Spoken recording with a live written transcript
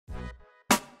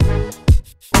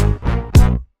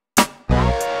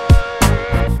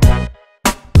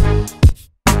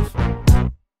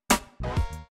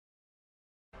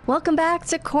Welcome back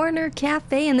to Corner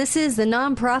Cafe, and this is the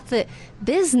nonprofit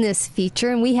business feature,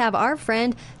 and we have our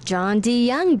friend John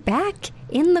DeYoung back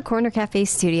in the Corner Cafe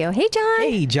studio. Hey, John.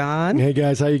 Hey, John. Hey,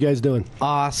 guys. How you guys doing?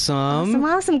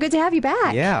 Awesome. Good to have you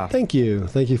back. Yeah. Thank you.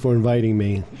 Thank you for inviting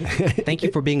me. Thank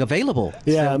you for being available.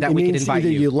 Yeah, so that we can invite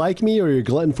either you. you like me or you're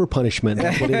glutton for punishment.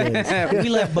 That's what it is. We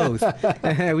love both.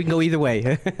 We can go either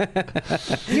way.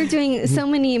 You're doing so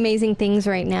many amazing things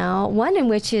right now, one in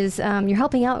which is you're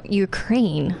helping out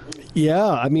Ukraine.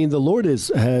 Yeah, I mean, the Lord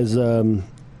has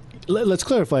let's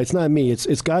clarify, it's not me.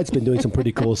 It's God's been doing some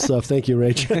pretty cool stuff. Thank you,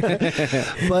 Rach.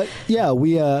 But yeah,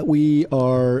 we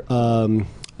are.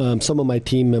 Some of my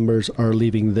team members are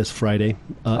leaving this Friday,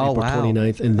 April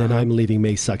 29th, and then I'm leaving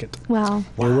May 2nd. Wow.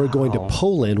 And we're going to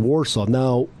Poland, Warsaw.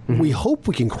 Now, we hope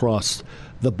we can cross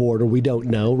the border. We don't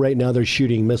know. Right now, they're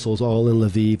shooting missiles all in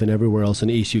Lviv and everywhere else in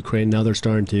East Ukraine. Now they're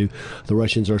starting to, the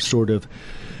Russians are sort of,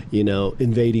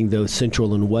 invading those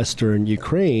central and western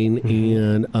Ukraine,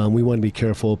 and we want to be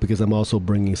careful because I'm also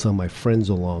bringing some of my friends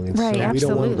along, and right, so absolutely. we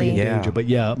don't want to be in danger. But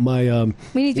yeah,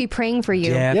 we need to be praying for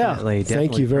you. Definitely.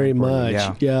 Thank you very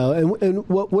much. Yeah, and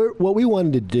what we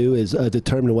wanted to do is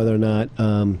determine whether or not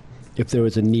if there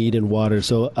was a need in water.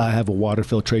 So I have a water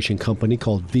filtration company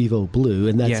called Vivoblu,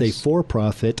 and that's a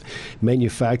for-profit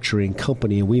manufacturing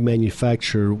company, and we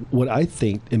manufacture what I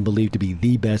think and believe to be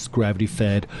the best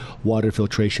gravity-fed water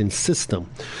filtration system.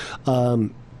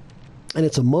 And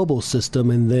it's a mobile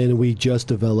system, and then we just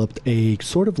developed a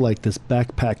sort of like this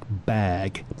backpack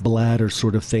bag, bladder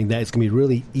sort of thing that is going to be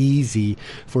really easy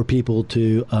for people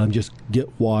to just get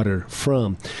water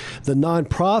from. The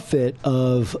nonprofit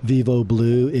of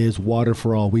Vivoblu is Water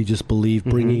for All. We just believe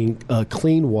bringing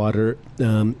clean water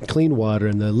and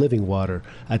the living water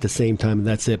at the same time, and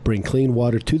that's it. Bring clean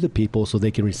water to the people so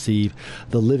they can receive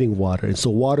the living water. And so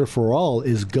Water for All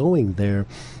is going there.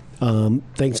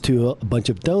 Thanks to a bunch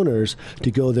of donors, to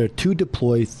go there to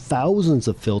deploy thousands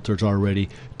of filters already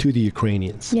to the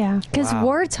Ukrainians. Yeah, because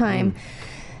wartime,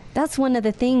 that's one of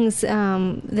the things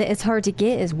that it's hard to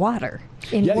get is water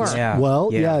in war.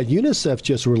 UNICEF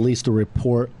just released a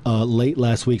report late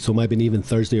last week, so it might have been even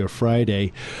Thursday or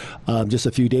Friday, just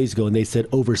a few days ago, and they said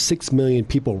over 6 million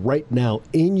people right now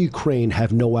in Ukraine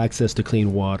have no access to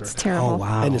clean water. It's terrible. Oh,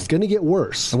 wow. And it's going to get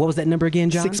worse. And what was that number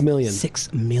again, John? 6 million.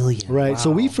 6 million. Right. Wow.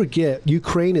 So we forget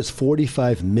Ukraine is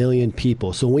 45 million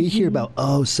people. So when you hear about,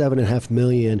 7.5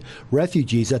 million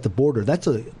refugees at the border, that's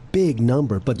a big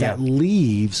number. But that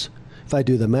leaves, if I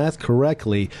do the math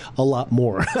correctly, a lot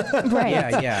more.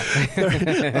 Right. Yeah.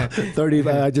 30.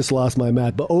 I just lost my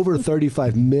math, but over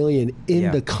 35 million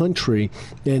in the country,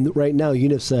 and right now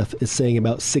UNICEF is saying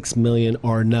about 6 million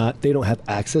they don't have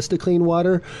access to clean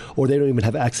water, or they don't even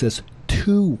have access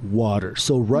to water.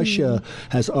 So Russia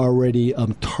has already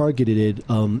targeted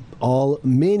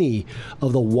many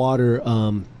of the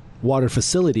water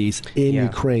facilities in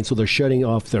Ukraine. So they're shutting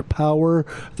off their power,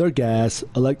 their gas,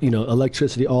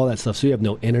 electricity, all that stuff. So you have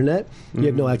no internet, you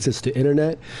have no access to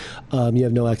internet, you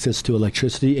have no access to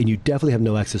electricity, and you definitely have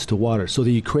no access to water. So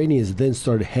the Ukrainians then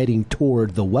started heading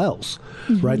toward the wells,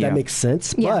 right? That makes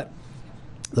sense. Yeah. But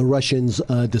the Russians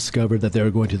discovered that they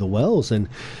were going to the wells, and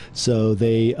so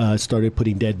they started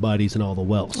putting dead bodies in all the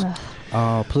wells.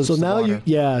 So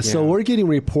now so we're getting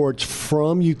reports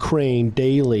from Ukraine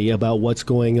daily about what's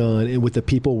going on, and with the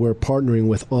people we're partnering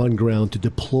with on ground to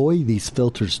deploy these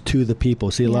filters to the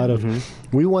people. See, a lot of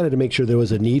we wanted to make sure there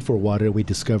was a need for water, and we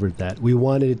discovered that. We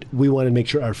wanted to make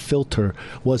sure our filter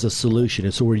was a solution,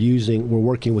 and so we're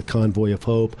working with Convoy of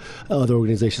Hope, other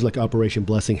organizations like Operation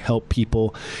Blessing help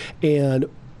people, and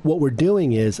what we're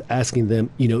doing is asking them,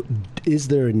 is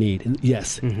there a need? And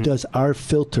yes. Does our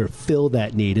filter fill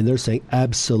that need? And they're saying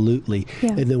absolutely.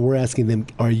 Yeah. And then we're asking them,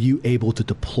 are you able to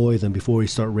deploy them before we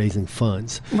start raising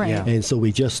funds? Right. Yeah. And so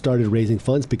we just started raising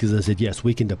funds because I said, yes,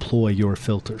 we can deploy your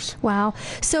filters. Wow.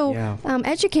 So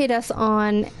educate us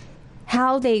on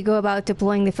how they go about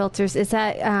deploying the filters. Is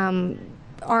that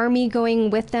Army going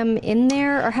with them in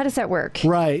there, or how does that work?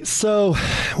 Right. So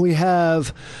we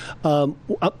have...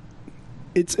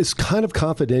 It's kind of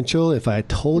confidential. If I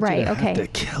told you, I'd have to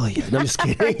kill you. No, I'm just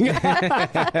kidding.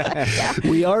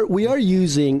 We are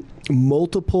using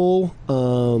multiple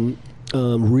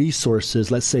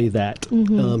resources. Let's say that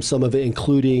some of it,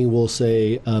 including we'll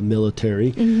say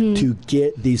military, to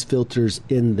get these filters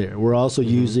in there. We're also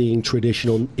using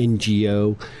traditional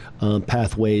NGO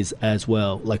pathways as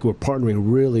well. Like we're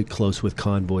partnering really close with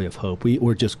Convoy of Hope.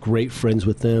 We're just great friends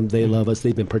with them. They love us.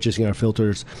 They've been purchasing our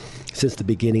filters since the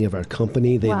beginning of our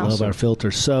company. They love our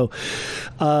filters. So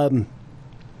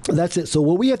That's it. So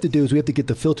what we have to do is we have to get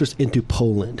the filters into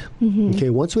Poland. Okay,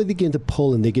 once we get into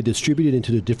Poland, they get distributed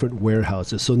into the different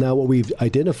warehouses. So now what we've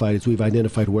identified is we've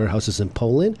identified warehouses in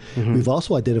Poland. We've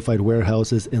also identified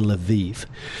warehouses in Lviv.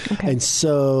 Okay. And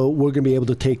so we're going to be able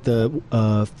to take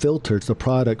the filters, the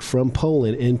product from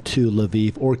Poland into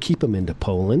Lviv or keep them into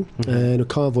Poland. And a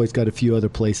convoy's got a few other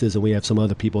places, and we have some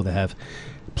other people that have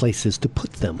places to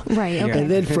put them. Right. Okay. And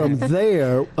then from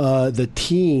there, the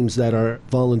teams that are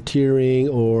volunteering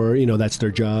or, that's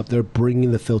their job, they're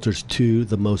bringing the filters to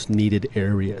the most needed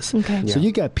areas. Okay. So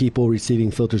you got people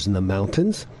receiving filters in the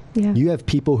mountains. Yeah. You have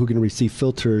people who can receive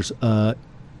filters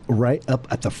right up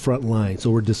at the front line. So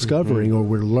we're discovering or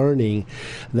we're learning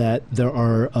that there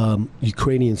are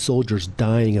Ukrainian soldiers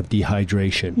dying of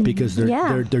dehydration because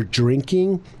they're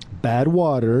drinking bad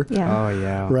water. Yeah. Oh,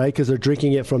 yeah. Right? Because they're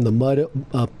drinking it from the mud,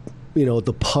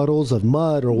 the puddles of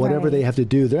mud or whatever they have to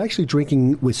do. They're actually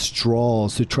drinking with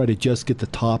straws to try to just get the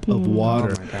top of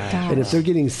water. Oh, my gosh. And if they're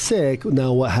getting sick,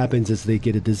 now what happens is they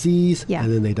get a disease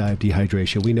and then they die of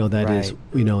dehydration. We know that is,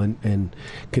 and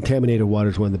contaminated water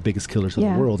is one of the biggest killers in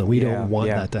the world. And we don't want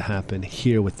that to happen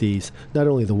here with these, not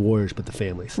only the warriors, but the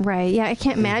families. Right. Yeah. I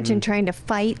can't imagine trying to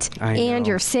fight and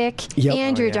you're sick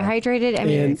and you're dehydrated. I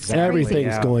mean, and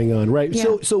everything's going on. Right.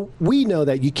 Yeah. So we know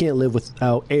that you can't live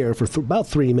without air for about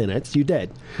 3 minutes. You're dead.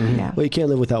 Yeah. Well, you can't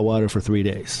live without water for 3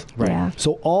 days. Right. Yeah.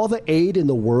 So all the aid in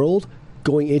the world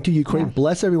going into Ukraine,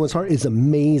 bless everyone's heart, is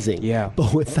amazing. Yeah.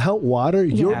 But without water,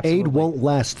 your Absolutely. aid won't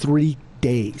last 3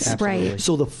 days. Absolutely. Right.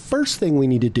 So the first thing we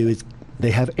need to do is they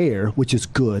have air, which is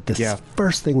good. The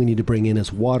first thing we need to bring in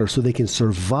is water so they can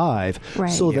survive.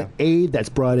 Right. So the aid that's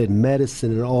brought in,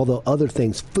 medicine and all the other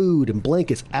things, food and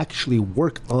blankets, actually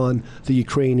work on the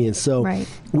Ukrainians. So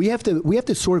we have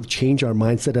to sort of change our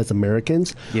mindset as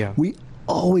Americans. Yeah. We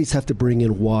always have to bring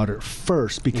in water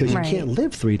first because you can't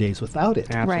live 3 days without it.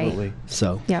 Absolutely. Right.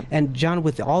 So. And John,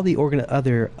 with all the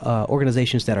other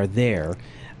organizations that are there,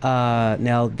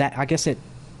 now that I guess it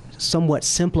somewhat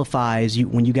simplifies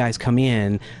when you guys come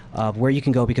in where you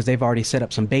can go because they've already set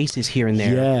up some bases here and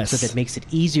there, so that makes it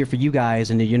easier for you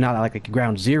guys, and you're not like at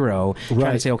ground zero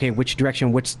trying to say, okay, which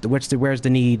direction, where's the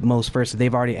need most first. So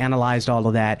they've already analyzed all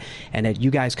of that, and that you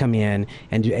guys come in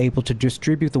and you're able to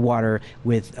distribute the water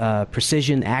with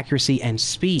precision, accuracy, and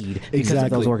speed because of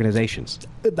those organizations.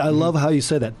 I love how you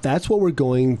said that. That's what we're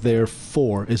going there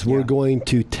for. Is we're going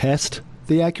to test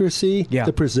the accuracy,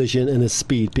 the precision, and the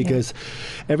speed, because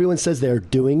everyone says they're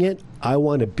doing it. I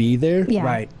want to be there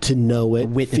to know it,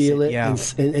 feel it,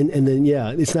 and then,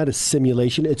 it's not a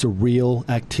simulation. It's a real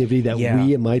activity that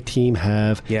we and my team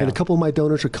have, and a couple of my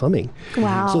donors are coming.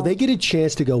 Wow. So they get a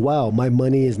chance to go, wow, my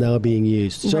money is now being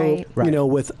used. So,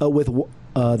 with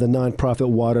the nonprofit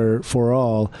Water for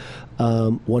All,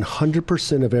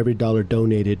 100% of every dollar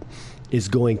donated is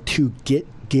going to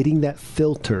getting that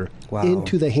filter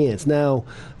into the hands. Now,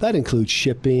 that includes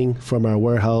shipping from our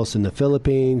warehouse in the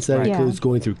Philippines. That includes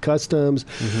going through customs.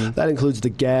 That includes the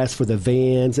gas for the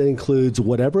vans. That includes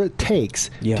whatever it takes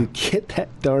to get that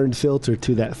darn filter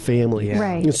to that family.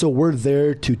 Right. And so we're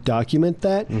there to document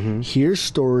that, hear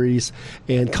stories,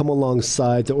 and come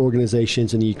alongside the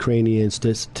organizations and the Ukrainians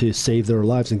to save their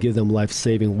lives and give them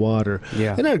life-saving water.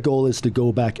 And our goal is to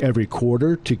go back every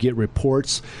quarter to get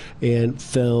reports and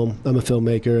film. I'm a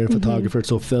filmmaker and photographer,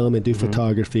 so film and do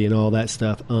photography and all that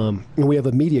stuff. And we have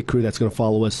a media crew that's going to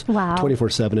follow us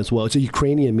 24/7 as well. It's a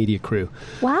Ukrainian media crew.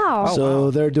 Wow.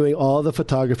 So they're doing all the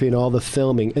photography and all the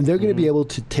filming, and they're going to be able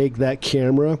to take that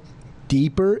camera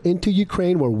deeper into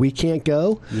Ukraine where we can't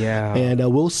go. And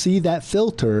we'll see that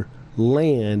filter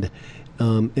land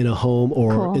in a home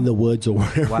or in the woods or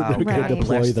wherever they're going to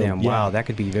deploy them. Wow, that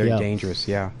could be very dangerous.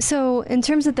 So in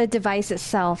terms of the device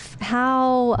itself,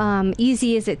 how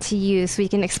easy is it to use? So we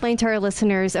can explain to our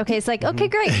listeners, okay, it's like, okay,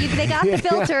 great, they got the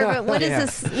filter, but what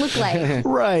does this look like?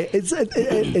 Right.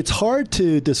 It's hard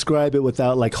to describe it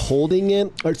without like holding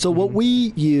it. So what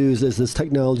we use is this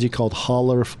technology called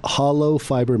hollow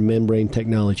fiber membrane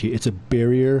technology. It's a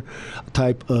barrier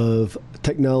type of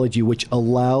technology which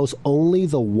allows only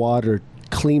the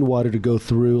clean water to go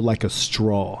through like a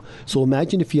straw. So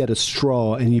imagine if you had a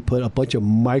straw and you put a bunch of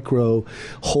micro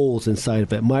holes inside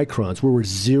of it, microns, where we're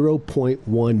 0.1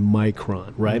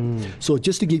 micron, right? So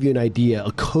just to give you an idea,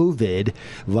 a COVID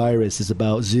virus is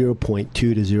about 0.2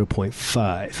 to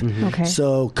 0.5. Okay.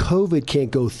 So COVID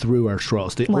can't go through our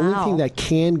straws. The only thing that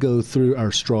can go through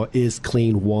our straw is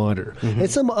clean water. And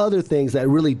some other things that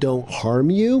really don't harm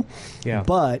you,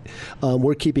 but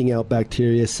we're keeping out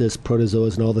bacteria, cysts,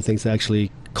 protozoas, and all the things that actually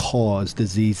cause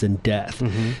disease and death.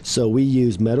 So we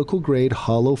use medical grade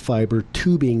hollow fiber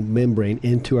tubing membrane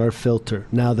into our filter.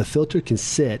 Now the filter can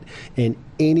sit in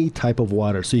any type of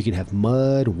water. So you can have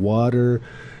mud, water,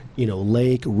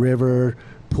 lake, river,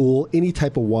 pool, any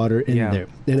type of water in there.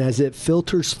 And as it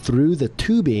filters through the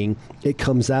tubing, it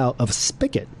comes out of a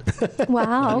spigot.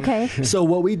 Wow, okay. So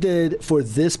what we did for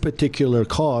this particular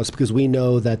cause, because we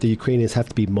know that the Ukrainians have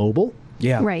to be mobile,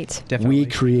 right, definitely, we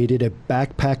created a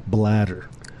backpack bladder.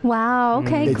 Wow,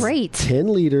 okay, It's great. 10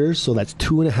 liters, so that's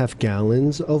 2.5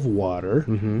 gallons of water,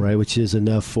 right, which is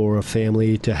enough for a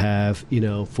family to have,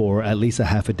 for at least a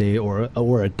half a day or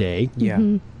a day.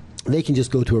 Yeah. They can just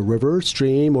go to a river,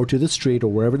 stream, or to the street,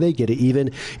 or wherever they get it.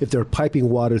 Even if they're piping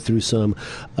water through some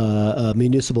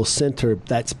municipal center,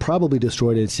 that's probably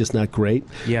destroyed and it's just not great.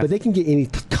 Yeah. But they can get any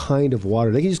kind of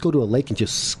water. They can just go to a lake and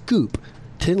just scoop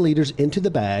 10 liters into the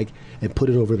bag and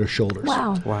put it over their shoulders.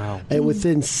 Wow. And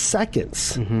within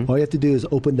seconds, all you have to do is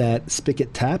open that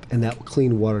spigot tap and that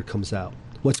clean water comes out.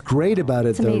 What's great about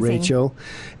it, though, Rachel,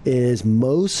 is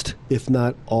most, if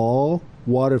not all,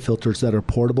 water filters that are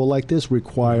portable like this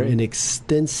require an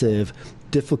extensive,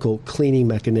 difficult cleaning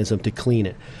mechanism to clean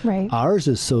it. Right. Ours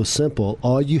is so simple.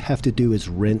 All you have to do is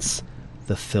rinse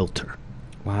the filter.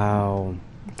 Wow.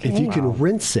 If you can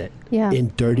rinse it Yeah.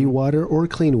 in dirty water or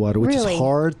clean water, which Really? is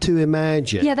hard to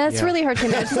imagine. Yeah, that's really hard to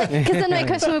imagine. Because then my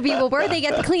question would be, well, where do they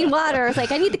get the clean water? It's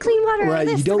like, I need the clean water. Right,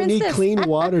 This, you don't rinse need this. clean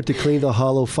water to clean the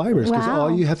hollow fibers because Wow.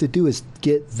 all you have to do is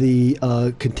get the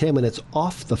contaminants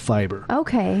off the fiber.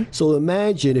 Okay. So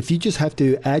imagine if you just have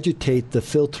to agitate the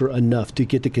filter enough to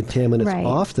get the contaminants Right.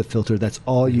 off the filter, that's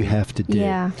all you have to do.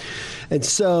 Yeah. And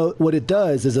so what it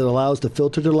does is it allows the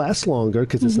filter to last longer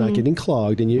because it's not getting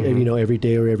clogged. And every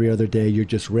day or every other day, you're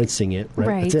just rinsing it.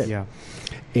 Right. That's it. Yeah.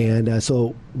 And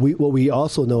so what we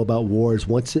also know about war is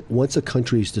once a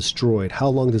country is destroyed, how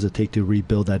long does it take to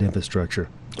rebuild that infrastructure?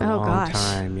 A long Gosh.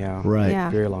 time, yeah. Right. Yeah.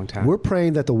 Very long time. We're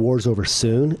praying that the war's over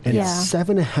soon, and Yeah.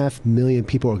 7.5 million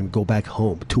people are going to go back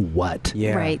home. To what?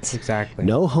 Yeah, Right. exactly.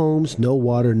 No homes, no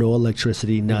water, no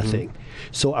electricity, nothing.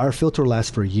 So our filter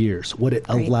lasts for years. What it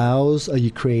Right. allows a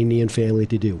Ukrainian family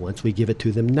to do, once we give it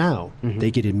to them now, they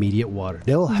get immediate water.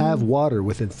 They'll have water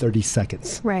within 30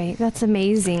 seconds. Right. That's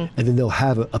amazing. And then they'll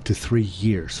have it up to 3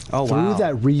 years Oh, through wow.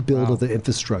 that rebuild Wow. of the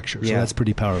infrastructure. So Yeah. that's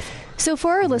pretty powerful. So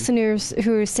for our listeners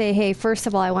who say, hey, first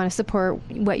of all, I want to support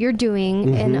what you're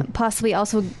doing and possibly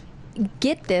also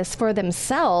get this for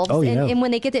themselves. Oh, yeah. And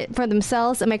when they get it for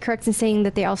themselves, am I correct in saying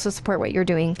that they also support what you're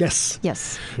doing? Yes.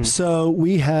 Yes. So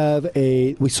we have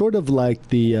we sort of like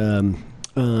the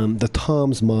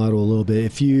Tom's model a little bit.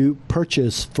 If you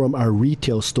purchase from our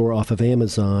retail store off of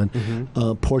Amazon,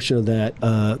 a portion of that,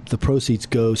 the proceeds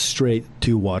go straight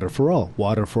to Water for All.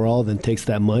 Water for All then takes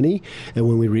that money, and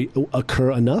when we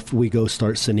occur enough, we go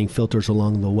start sending filters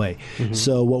along the way.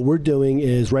 So what we're doing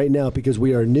is right now, because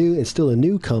we are new and still a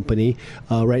new company,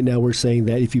 right now we're saying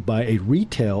that if you buy a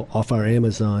retail off our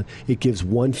Amazon, it gives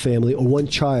one family or one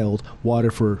child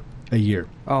water for a year.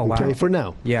 Oh, wow. Okay, for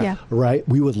now. Yeah. Yeah. Right?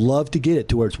 We would love to get it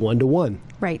to where it's 1-to-1.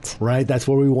 Right. Right? That's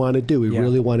what we want to do. We Yeah.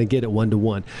 really want to get it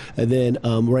 1-to-1. And then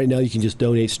right now you can just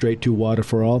donate straight to Water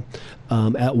for All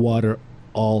at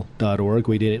waterall.org.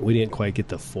 We didn't quite get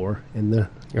the 4 in the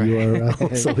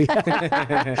URL. So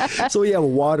we have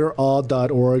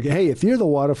waterall.org. Hey, if you're the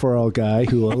Water for All guy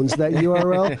who owns that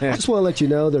URL, just want to let you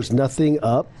know there's nothing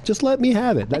up. Just let me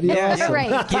have it. That'd be Yeah, awesome.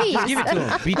 Right. Please. Give it to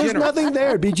them. Be There's generous. nothing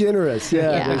there. Be generous.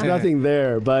 Yeah, there's nothing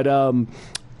there. But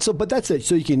but that's it.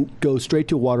 So you can go straight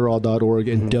to waterall.org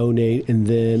and donate, and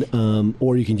then,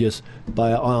 or you can just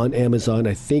buy on Amazon.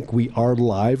 I think we are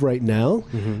live right now.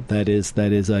 That is.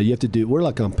 You have to do. We're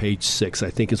like on page 6. I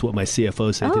think is what my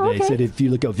CFO said today. Okay. He said if you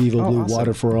look at Vivoblu awesome.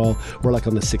 Water for All, we're like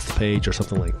on the 6th page or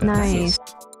something like that. Nice.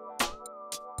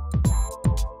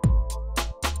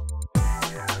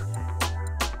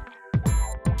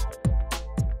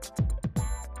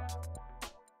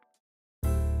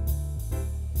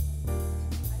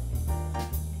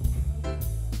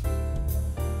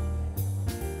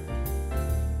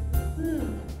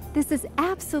 This is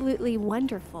absolutely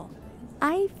wonderful.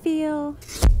 I feel...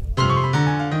 I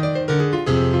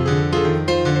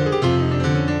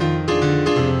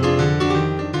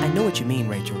know what you mean,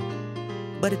 Rachel,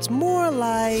 but it's more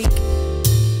like...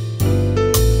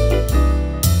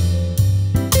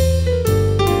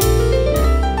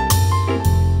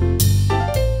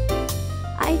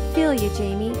 I feel you,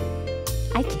 Jamie.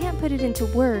 I can't put it into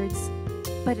words,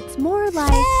 but it's more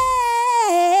like...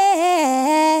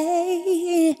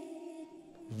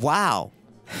 Wow.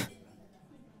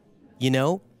 You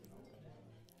know,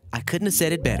 I couldn't have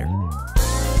said it better.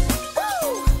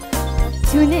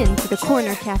 Tune in to the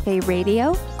Corner Cafe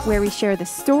Radio, where we share the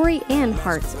story and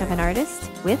heart of an artist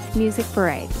with music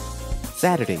variety.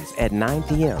 Saturdays at 9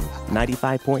 p.m.,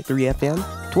 95.3 FM,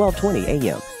 1220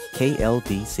 AM,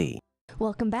 KLDC.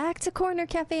 Welcome back to Corner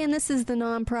Cafe, and this is the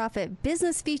nonprofit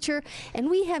business feature, and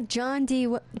we have John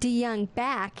DeYoung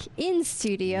back in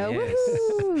studio. Yes.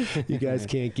 Woohoo! You guys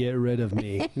can't get rid of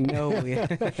me. No.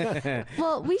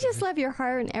 Well, we just love your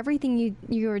heart and everything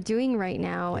you are doing right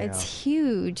now. Yeah. It's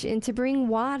huge, and to bring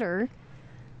water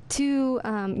to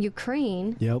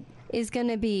Ukraine. Yep. Is going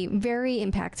to be very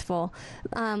impactful.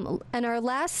 In our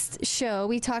last show,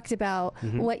 we talked about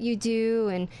what you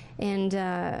do and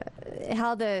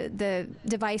how the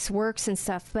device works and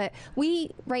stuff. But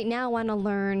we right now want to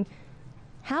learn,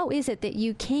 how is it that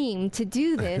you came to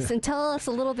do this? And tell us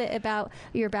a little bit about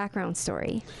your background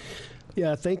story.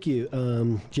 Yeah, thank you,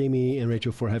 Jamie and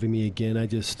Rachel, for having me again. I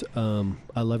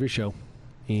love your show.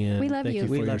 And we love thank you. you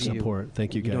for your support.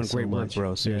 Thank you guys You're doing great so much. work,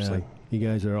 bro. Seriously. Yeah, you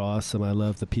guys are awesome. I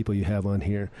love the people you have on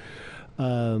here.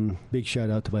 Big shout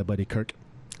out to my buddy Kirk.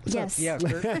 Yes. Yeah,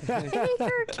 Kirk. Hey,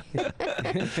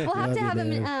 Kirk. We'll have to have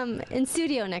him in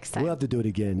studio next time. We'll have to do it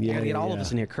again. Yeah, Get all of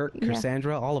us in here. Kirk,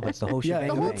 Cassandra, all of us, the whole shebang.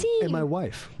 the whole team. And my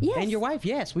wife. Yes. And your wife,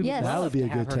 yes. We Yes. would That love would be to a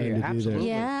good have her time here. to do that. Absolutely.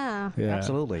 Yeah. Yeah.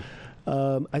 Absolutely.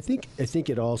 I think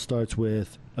it all starts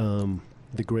with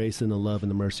the grace and the love and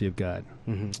the mercy of God.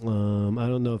 Mm-hmm. I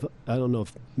don't know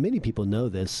if many people know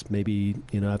this. Maybe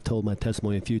I've told my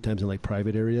testimony a few times in like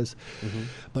private areas. Mm-hmm.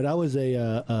 But I was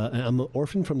I'm an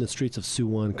orphan from the streets of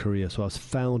Suwon, Korea. So I was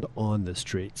found on the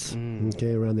streets.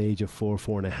 Okay, around the age of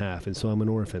 4.5, and so I'm an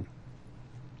orphan.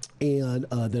 And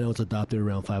then I was adopted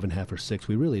around 5.5 or 6.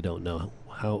 We really don't know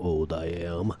how old I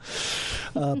am.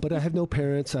 But I have no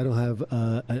parents. I don't have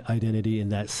an identity in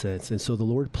that sense. And so the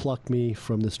Lord plucked me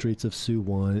from the streets of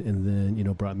Suwon and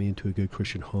then, brought me into a good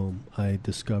Christian home. I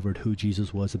discovered who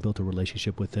Jesus was and built a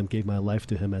relationship with him, gave my life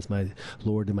to him as my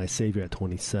Lord and my Savior at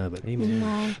 27. Amen.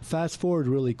 Wow. Fast forward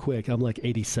really quick. I'm like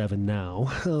 87 now.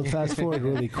 Fast forward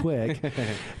really quick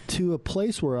to a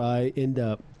place where I end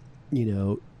up,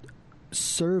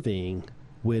 serving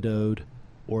widowed,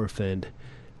 orphaned,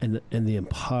 and the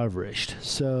impoverished.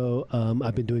 So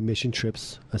I've been doing mission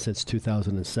trips since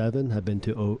 2007. I've been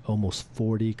to almost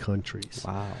 40 countries.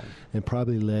 Wow. And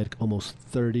probably led almost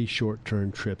 30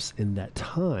 short-term trips in that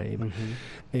time,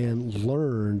 and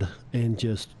learned, and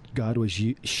just God was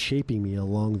shaping me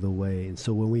along the way. And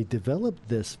so when we developed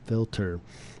this filter,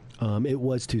 it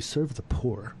was to serve the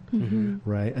poor,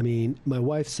 right? I mean, my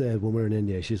wife said when we were in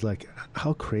India, she's like,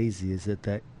 how crazy is it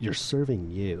that you're serving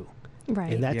you?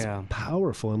 Right. And that's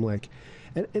powerful. I'm like,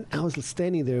 and I was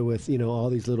standing there with, all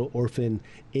these little orphan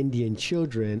Indian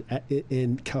children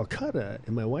in Calcutta,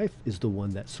 and my wife is the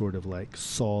one that sort of like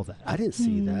saw that. I didn't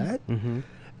see that.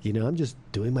 I'm just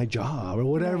doing my job or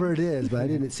whatever it is, but I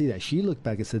didn't see that. She looked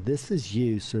back and said, this is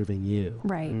you serving you.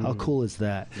 Right. How cool is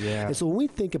that? Yeah. And so when we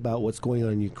think about what's going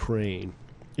on in Ukraine,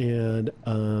 and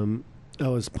I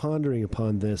was pondering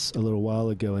upon this a little while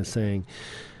ago and saying,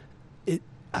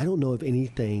 I don't know of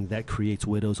anything that creates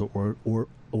widows or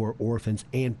orphans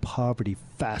and poverty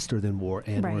faster than war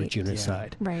and or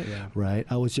genocide. Yeah. Right. Yeah. Right.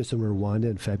 I was just in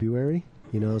Rwanda in February.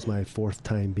 It was my 4th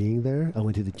time being there. I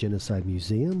went to the Genocide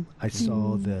Museum. I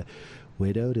saw the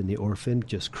widowed and the orphan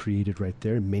just created right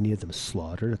there, and many of them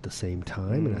slaughtered at the same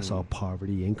time. And I saw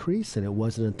poverty increase. And it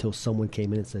wasn't until someone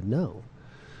came in and said, no,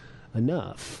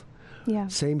 enough. Yeah.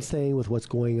 Same thing with what's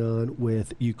going on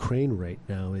with Ukraine right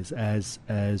now is as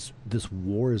this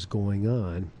war is going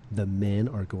on, the men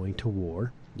are going to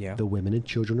war. Yeah. The women and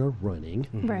children are running.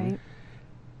 Right.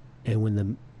 And when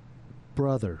the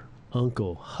brother,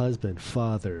 uncle, husband,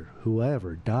 father,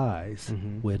 whoever dies,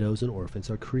 widows and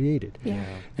orphans are created. Yeah.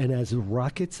 And as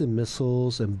rockets and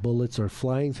missiles and bullets are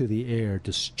flying through the air,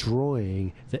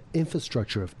 destroying the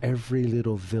infrastructure of every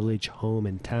little village, home,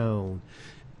 and town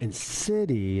and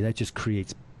city, that just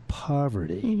creates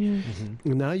poverty.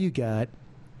 Now you got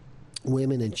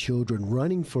women and children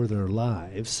running for their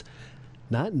lives,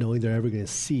 not knowing they're ever going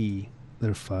to see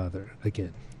their father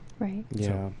again. Right. Yeah.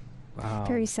 So, Wow.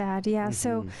 Very sad. Yeah.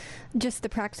 So just the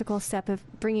practical step of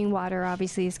bringing water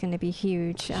obviously is going to be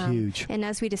huge. Huge. And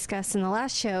as we discussed in the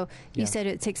last show, you said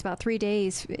it takes about 3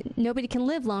 days. Nobody can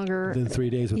live longer Then 3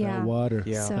 days without water.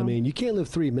 Yeah. So- I mean, you can't live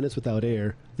 3 minutes without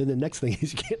air. Then the next thing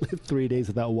is you can't live 3 days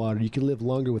without water. You can live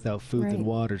longer without food than Right.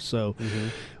 water. So,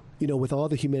 with all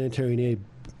the humanitarian aid,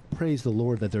 praise the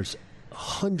Lord that there's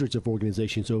hundreds of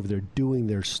organizations over there doing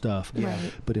their stuff.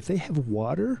 Right. But if they have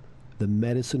water, the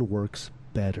medicine works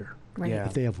better. Right. Yeah.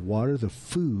 If they have water, the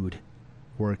food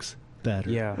works better.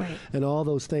 Yeah. Right. And all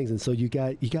those things. And so you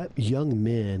got young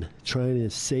men trying to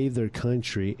save their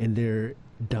country, and they're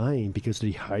dying because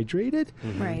they're dehydrated,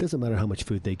 Right. it doesn't matter how much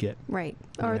food they get. Right.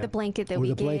 Or the blanket that Or we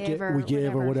the blanket give, or we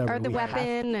give, or whatever. Or the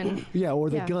weapon. And Yeah, or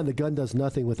the gun. The gun does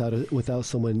nothing without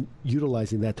someone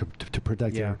utilizing that to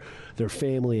protect their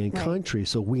family and country.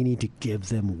 So we need to give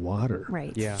them water.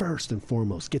 Right. Yeah. First and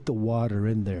foremost, get the water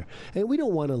in there. And we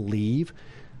don't want to leave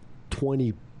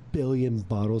 20 billion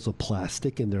bottles of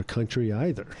plastic in their country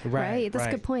either. Right. That's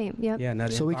a good point. Yep. Yeah.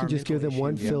 So we can just give them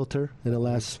one issue, filter, and it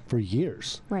lasts for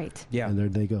years. Right. Yeah. And there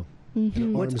they go.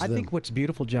 I think what's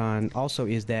beautiful, John, also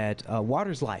is that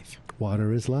water is life.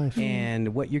 Water is life.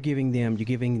 And what you're giving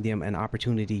them an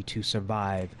opportunity to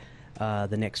survive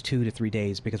the next 2 to 3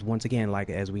 days, because once again, like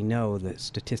as we know, that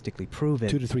statistically proven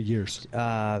 2 to 3 years.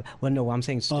 Well, no, I'm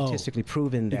saying statistically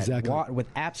proven that exactly. with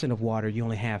absent of water, you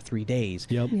only have 3 days.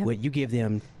 Yep. What you give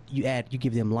them, you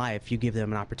give them life, you give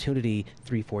them an opportunity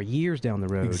 3-4 years down the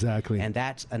road. Exactly. And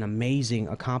that's an amazing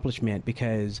accomplishment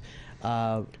because,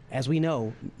 as we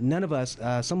know, none of us,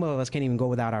 some of us can't even go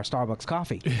without our Starbucks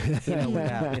coffee.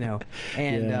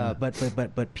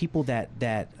 But people that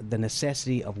the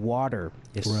necessity of water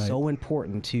is so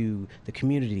important to the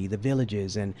community, the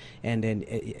villages, and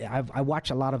I watch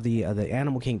a lot of the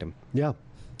animal kingdom. Yeah.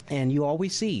 And you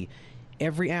always see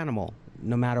every animal,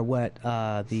 no matter what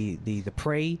the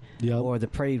prey or the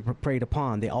preyed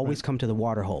upon, they always come to the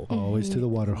water hole. Always to the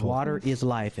water hole. Water is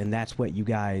life, and that's what you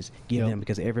guys give them,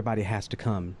 because everybody has to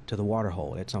come to the water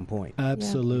hole at some point.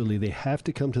 Absolutely. They have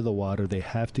to come to the water. They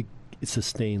have to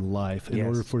sustain life in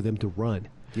order for them to run.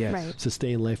 Yes. Right.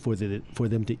 Sustain life for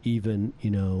them to even,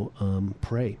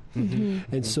 pray.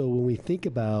 And so when we think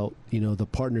about, the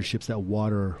partnerships that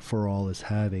Water for All is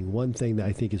having, one thing that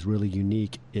I think is really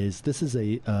unique is this is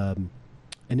an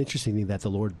interesting thing that the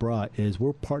Lord brought is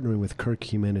we're partnering with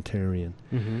Kirk Humanitarian.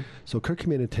 So Kirk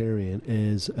Humanitarian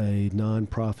is a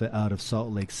nonprofit out of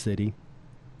Salt Lake City.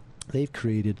 They've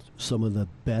created some of the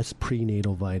best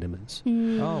prenatal vitamins.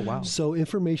 Oh, wow. So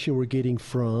information we're getting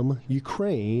from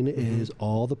Ukraine is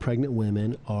all the pregnant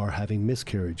women are having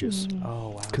miscarriages. Oh,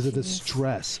 wow. Because of the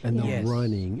stress and the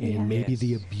running and maybe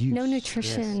the abuse. No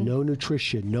nutrition. No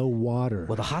nutrition, no water.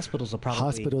 Well, the hospitals are probably...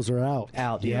 Hospitals are out.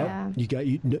 Yeah. You got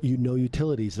no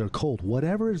utilities. They're cold.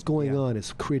 Whatever is going on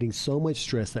is creating so much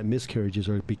stress that miscarriages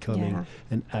are becoming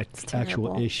an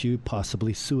actual issue,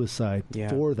 possibly suicide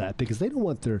for that, because they don't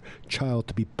want their child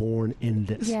to be born in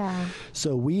this. Yeah.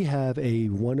 So we have a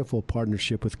wonderful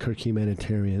partnership with Kirk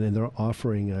Humanitarian, and they're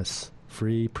offering us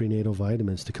free prenatal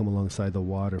vitamins to come alongside the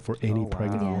water for any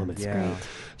pregnant woman. Great.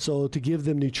 So to give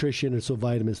them nutrition and so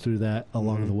vitamins through that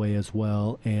along the way as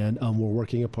well. And we're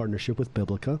working a partnership with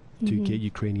Biblica to get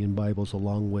Ukrainian Bibles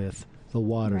along with the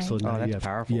water. Right. So now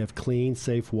you have clean,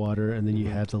 safe water, and then you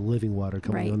have the living water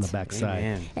coming on the backside.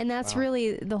 Amen. And that's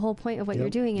really the whole point of what you're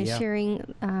doing is sharing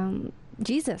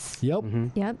Jesus. Yep.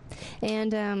 Yep.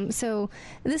 And so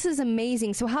this is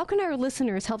amazing. So how can our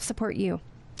listeners help support you?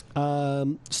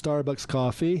 Starbucks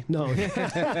coffee. No,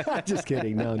 just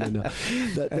kidding. No.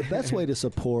 The best way to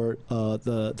support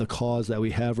the cause that we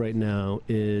have right now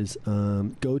is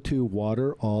go to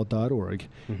waterall.org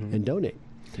and donate.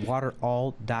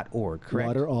 Waterall.org, correct?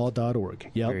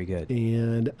 Waterall.org. Yep. Very good.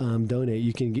 And donate.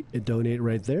 You can donate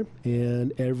right there.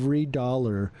 And every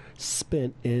dollar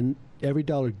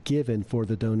given for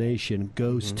the donation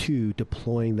goes to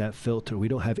deploying that filter. We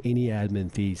don't have any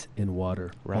admin fees in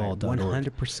Water. Right. 100% of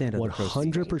the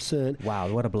proceeds. 100%. Wow,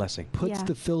 what a blessing. Puts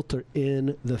the filter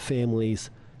in the family's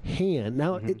hand.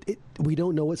 Now, we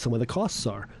don't know what some of the costs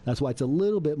are. That's why it's a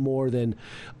little bit more than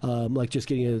like just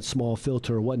getting a small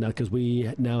filter or whatnot, because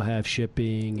we now have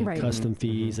shipping and custom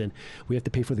fees, and we have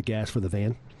to pay for the gas for the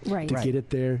van to get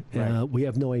it there. We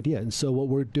have no idea. And so what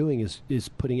we're doing is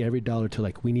putting every dollar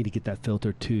to, we need to get that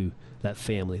filter to that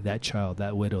family, that child,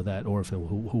 that widow, that orphan,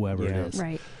 whoever it is.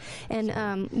 Right.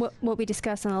 And what we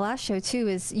discussed on the last show, too,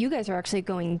 is you guys are actually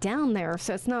going down there.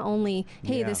 So it's not only,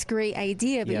 hey, this great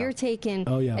idea, but you're taking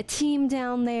a team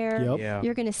down there. Yep. Yeah.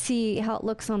 You're going to see how it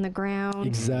looks on the ground.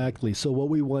 Exactly. So what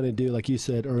we want to do, like you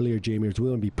said earlier, Jamie, is we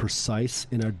want to be precise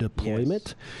in our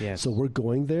deployment. Yes. So we're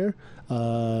going there.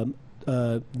 My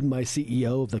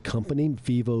CEO of the company,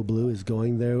 Vivoblu, is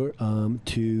going there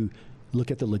to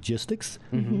look at the logistics,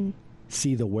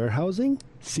 see the warehousing,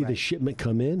 see the shipment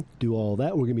come in, do all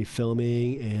that. We're going to be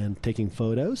filming and taking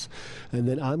photos. And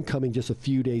then I'm coming just a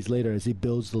few days later as he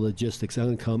builds the logistics. I'm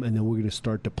going to come, and then we're going to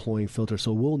start deploying filters.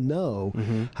 So we'll know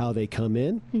how they come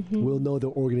in. We'll know the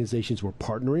organizations we're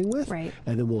partnering with. Right.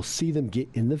 And then we'll see them get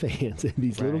in the vans,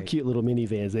 these little cute little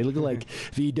minivans. They look like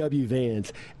VW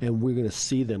vans, and we're going to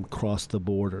see them cross the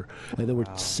border. And then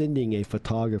we're sending a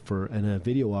photographer and a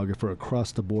videographer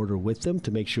across the border with them to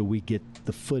make sure we get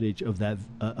the footage of that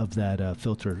filter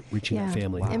filter reaching that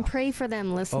family. Wow. And pray for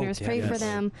them, listeners. Pray for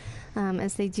them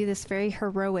as they do this very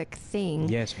heroic thing.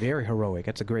 Yes, very heroic.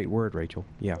 That's a great word, Rachel.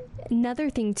 Yeah. Another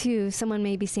thing, too, someone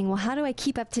may be saying, well, how do I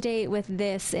keep up to date with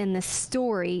this and this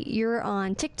story? You're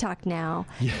on TikTok now.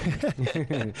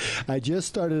 Yeah. I just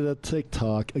started a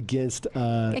TikTok against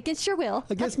your will.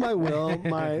 Against my will.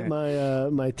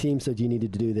 My team said you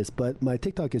needed to do this, but my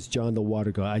TikTok is John the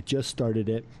Water Guy. I just started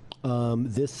it.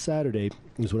 This Saturday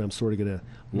is when I'm sort of going to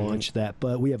launch that.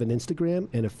 But we have an Instagram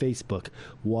and a Facebook,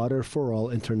 Water for All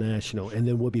International. And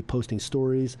then we'll be posting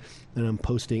stories, and I'm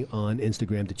posting on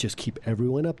Instagram to just keep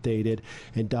everyone updated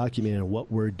and documenting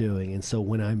what we're doing. And so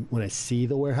when I see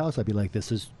the warehouse, I'll be like,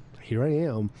 here I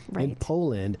am in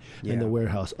Poland in the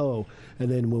warehouse. Oh, and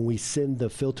then when we send the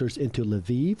filters into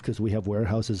Lviv, because we have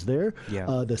warehouses there,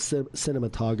 the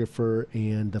cinematographer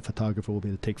and the photographer will be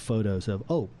able to take photos of,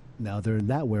 now they're in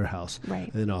that warehouse,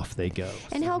 and then off they go.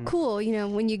 And how cool,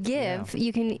 when you give,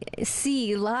 you can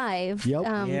see live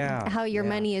how your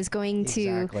money is going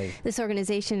to this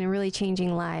organization and really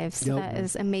changing lives. So that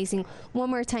is amazing. One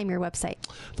more time, your website.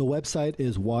 The website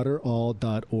is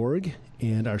waterall.org,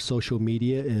 and our social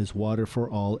media is Water for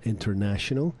All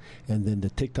International, and then the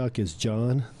TikTok is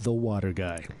John the Water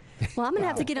Guy. Well, I'm gonna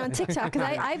have to get on TikTok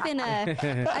because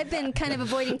I've been kind of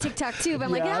avoiding TikTok too. But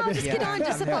I'm like, no, just get on,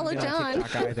 just to follow John.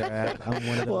 I'm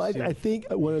one of those I think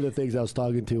one of the things I was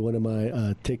talking to one of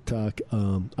my TikTok,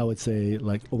 I would say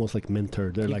almost like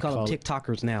mentor. They're call them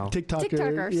TikTokers now.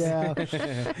 TikTokers. Yeah.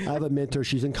 I have a mentor.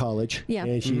 She's in college. Yeah.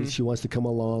 And she wants to come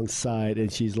alongside,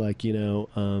 and she's like,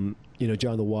 John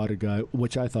the Water Guy,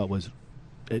 which I thought was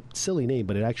a silly name,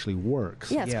 but it actually works.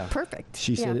 Yeah, it's perfect.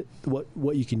 She said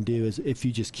what you can do is if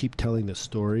you just keep telling the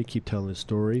story.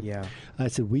 Yeah. I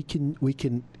said can we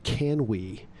turn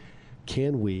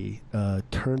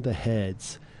the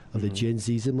heads of the Gen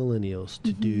Zs and millennials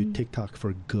to do TikTok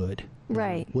for good.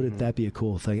 Right. Wouldn't that be a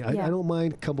cool thing? I don't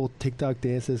mind a couple TikTok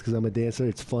dances because I'm a dancer.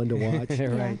 It's fun to watch.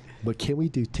 Right. But can we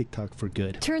do TikTok for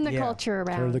good? Turn the culture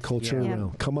around. Turn the culture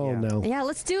around. Come on now. Yeah,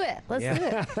 let's do it. Let's do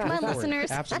it. Come on, listeners.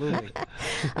 Absolutely.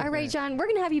 All right, John, we're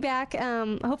going to have you back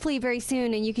hopefully very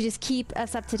soon, and you can just keep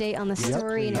us up to date on the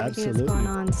story and everything that's going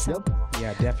on. So.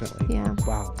 Yeah, definitely. Yeah.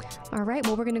 Wow. All right,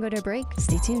 well, we're going to go to a break.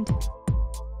 Stay tuned.